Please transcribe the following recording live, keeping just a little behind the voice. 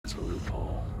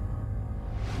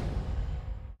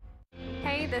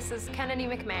this is Kennedy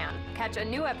McMahon. Catch a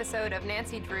new episode of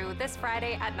Nancy Drew this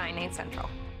Friday at 9/8 Central.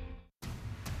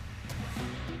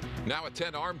 Now at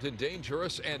 10, armed and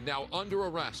dangerous, and now under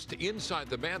arrest inside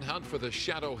the manhunt for the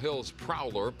Shadow Hills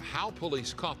prowler. How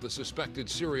police caught the suspected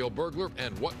serial burglar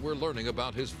and what we're learning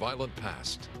about his violent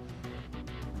past.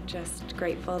 Just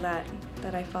grateful that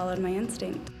I followed my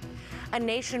instinct. A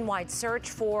nationwide search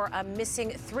for a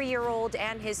missing 3-year-old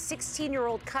and his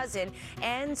 16-year-old cousin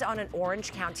ends on an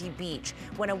Orange County beach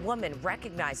when a woman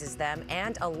recognizes them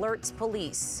and alerts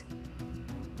police.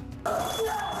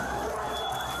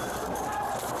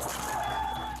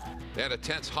 And a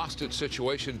tense hostage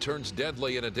situation turns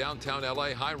deadly in a downtown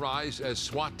LA high-rise as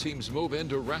SWAT teams move in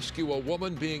to rescue a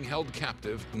woman being held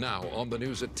captive. Now on the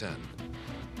news at 10.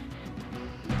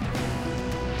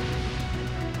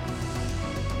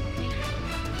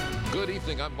 Good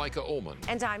evening, I'm Micah Ullman.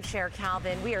 And I'm Cher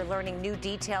Calvin. We are learning new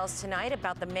details tonight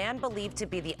about the man believed to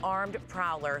be the armed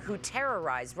prowler who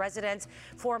terrorized residents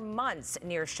for months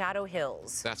near Shadow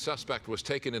Hills. That suspect was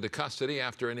taken into custody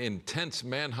after an intense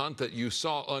manhunt that you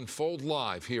saw unfold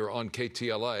live here on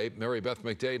KTLA. Mary Beth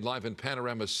McDade live in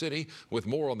Panorama City with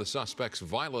more on the suspect's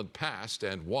violent past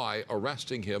and why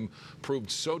arresting him proved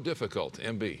so difficult.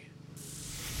 MB.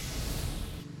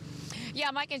 Yeah,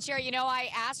 Mike and Sherry,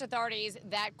 I asked authorities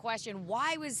that question.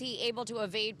 Why was he able to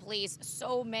evade police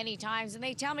so many times? And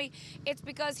they tell me it's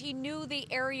because he knew the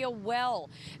area well.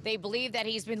 They believe that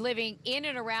he's been living in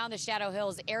and around the Shadow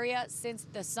Hills area since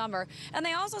the summer. And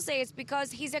they also say it's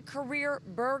because he's a career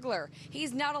burglar.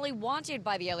 He's not only wanted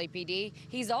by the LAPD,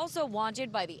 he's also wanted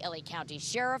by the LA County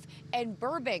Sheriff and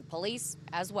Burbank Police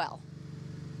as well.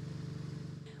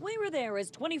 We were there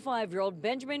as 25-year-old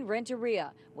Benjamin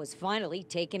Renteria was finally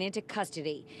taken into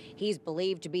custody. He's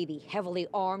believed to be the heavily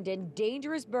armed and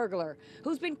dangerous burglar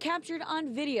who's been captured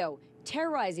on video,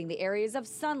 terrorizing the areas of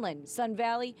Sunland, Sun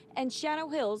Valley, and Shadow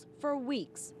Hills for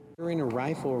weeks. Carrying a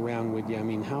rifle around with you, I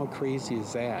mean, how crazy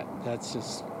is that? That's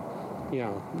just, you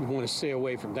want to stay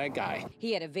away from that guy.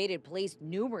 He had evaded police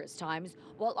numerous times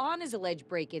while on his alleged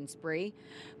break-in spree.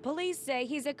 Police say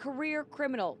he's a career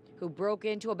criminal who broke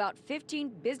into about 15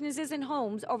 businesses and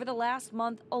homes over the last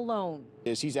month alone.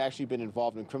 He's actually been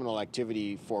involved in criminal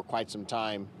activity for quite some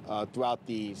time throughout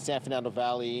the San Fernando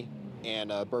Valley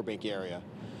and Burbank area.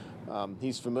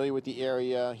 He's familiar with the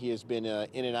area. He has been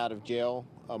in and out of jail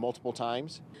multiple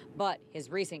times. But his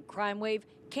recent crime wave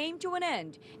came to an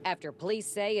end after police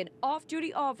say an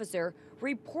off-duty officer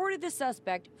reported the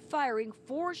suspect firing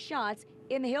 4 shots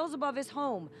in the hills above his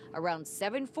home around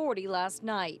 7:40 last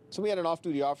night. So we had an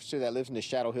off-duty officer that lives in the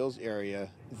Shadow Hills area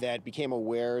that became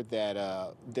aware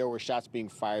that there were shots being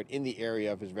fired in the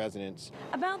area of his residence.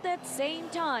 About that same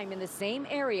time in the same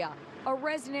area, a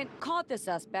resident caught the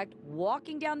suspect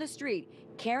walking down the street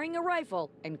carrying a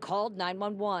rifle and called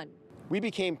 911. We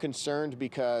became concerned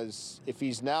because if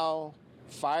he's now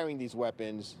firing these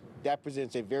weapons, that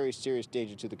presents a very serious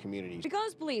danger to the community.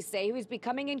 Because police say he was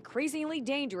becoming increasingly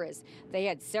dangerous, they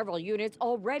had several units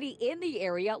already in the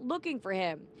area looking for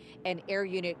him. An air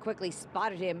unit quickly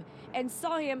spotted him and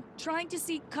saw him trying to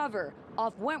seek cover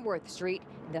off Wentworth Street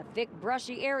in the thick,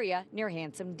 brushy area near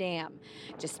Handsome Dam.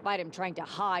 Despite him trying to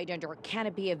hide under a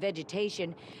canopy of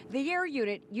vegetation, the air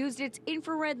unit used its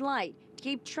infrared light to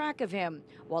keep track of him,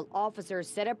 while officers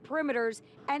set up perimeters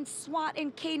and SWAT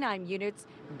and K-9 units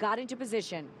got into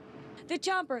position. The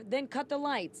chopper then cut the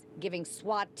lights, giving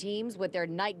SWAT teams with their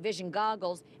night vision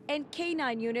goggles and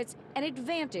K-9 units an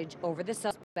advantage over the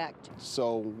suspect.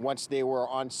 So once they were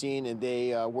on scene and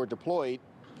they were deployed,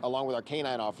 along with our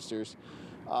K-9 officers,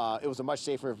 it was a much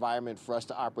safer environment for us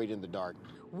to operate in the dark.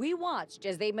 We watched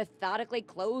as they methodically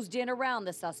closed in around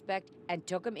the suspect and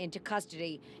took him into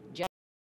custody. Just